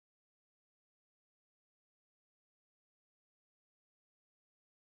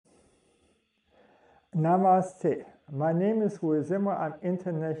Namaste. My name is Rui Zimmer. I'm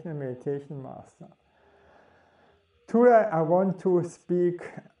International Meditation Master. Today I want to speak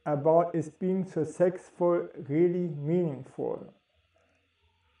about is being successful really meaningful?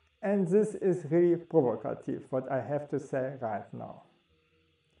 And this is really provocative, what I have to say right now.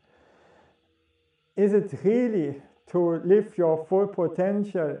 Is it really to live your full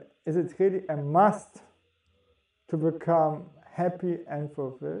potential? Is it really a must to become happy and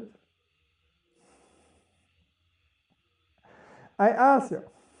fulfilled? I ask you,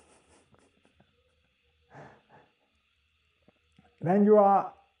 when you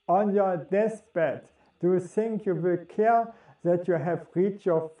are on your deathbed, do you think you will care that you have reached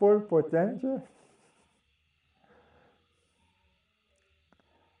your full potential?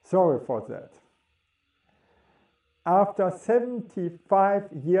 Sorry for that. After 75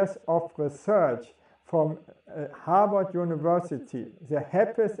 years of research from Harvard University, the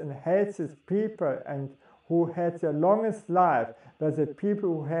happiest and healthiest people and who had the longest life were the people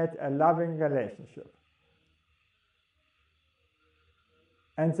who had a loving relationship.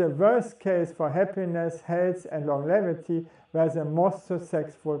 And the worst case for happiness, health and longevity were the most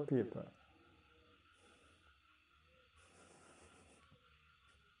successful people.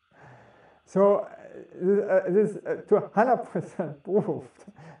 So this 200% proved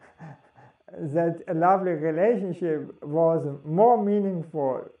that a lovely relationship was more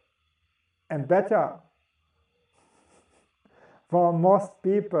meaningful and better for most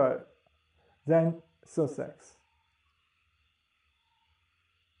people than success.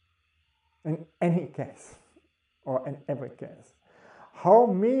 In any case, or in every case. How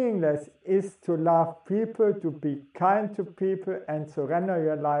meaningless is to love people, to be kind to people, and surrender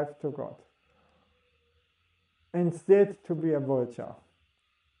your life to God. Instead, to be a vulture.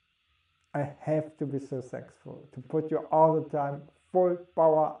 I have to be successful, to put you all the time full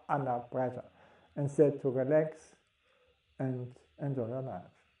power under pressure, instead to relax and enjoy your life.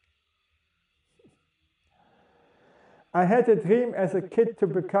 I had a dream as a kid to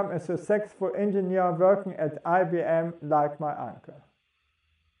become a successful engineer working at IBM like my uncle.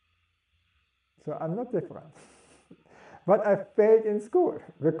 So I'm not different. But I failed in school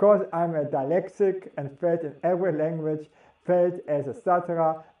because I'm a dyslexic and failed in every language, failed as a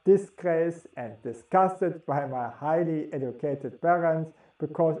stutterer, disgraced and disgusted by my highly educated parents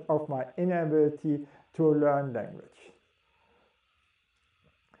because of my inability to learn language.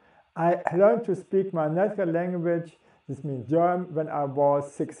 I learned to speak my natural language, this means German, when I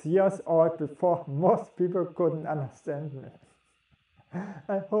was 6 years old, before most people couldn't understand me.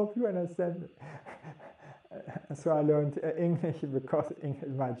 I hope you understand me. So I learned English because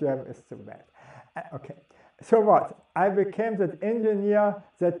my German is too bad. Okay, so what? I became that engineer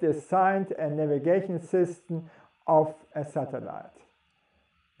that designed a navigation system of a satellite.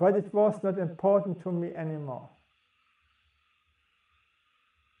 But it was not important to me anymore.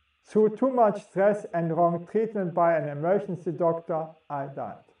 Through too much stress and wrong treatment by an emergency doctor, I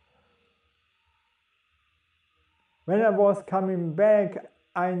died. When I was coming back,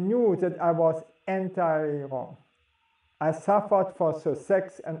 I knew that I was entirely wrong. I suffered for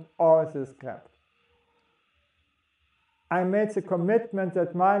success and all this crap. I made the commitment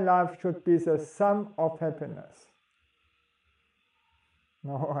that my life should be the sum of happiness.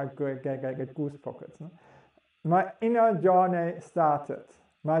 Now I get goose pockets. No? My inner journey started.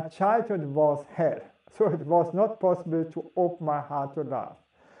 My childhood was hell, so it was not possible to open my heart to love.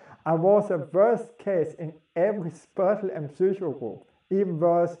 I was a worst case in every spiritual and spiritual group. Even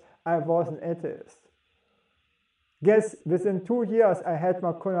worse, I was an atheist. Guess within 2 years I had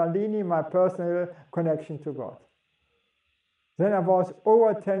my Kundalini, my personal connection to God. Then I was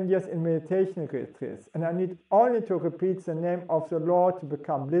over 10 years in meditation retreats, and I need only to repeat the name of the Lord to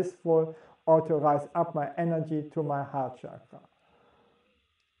become blissful or to rise up my energy to my heart chakra.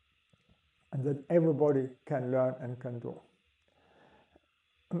 And that everybody can learn and can do.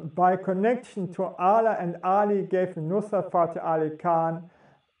 By connection to Allah and Ali gave Nusrat Fateh Ali Khan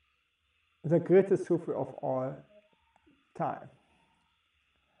the greatest Sufi of all time.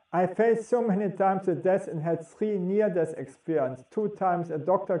 I faced so many times the death and had 3 near-death experiences. 2 times a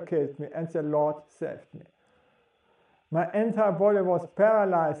doctor killed me and the Lord saved me. My entire body was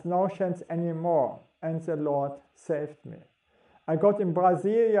paralyzed, no chance anymore, and the Lord saved me. I got in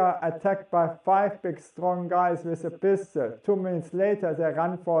Brasilia attacked by 5 big strong guys with a pistol. 2 minutes later they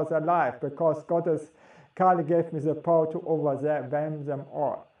ran for their life because Goddess Kali gave me the power to overwhelm them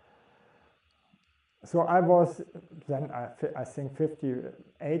all. So I was then I think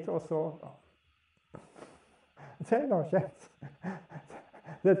 58 or so. Say no chance.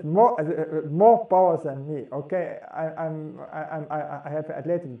 That's more power than me. Okay, I have an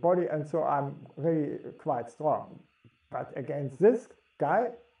athletic body, and so I'm really quite strong. But against this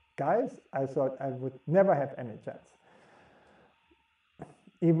guys, I thought I would never have any chance.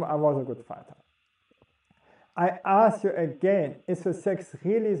 Even I was a good fighter. I ask you again, is the sex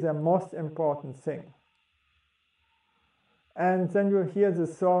really the most important thing? And then you hear the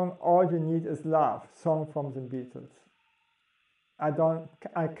song, All You Need Is Love, song from the Beatles. I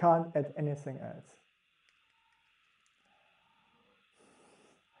can't add anything else.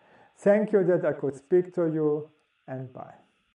 Thank you that I could speak to you, and bye.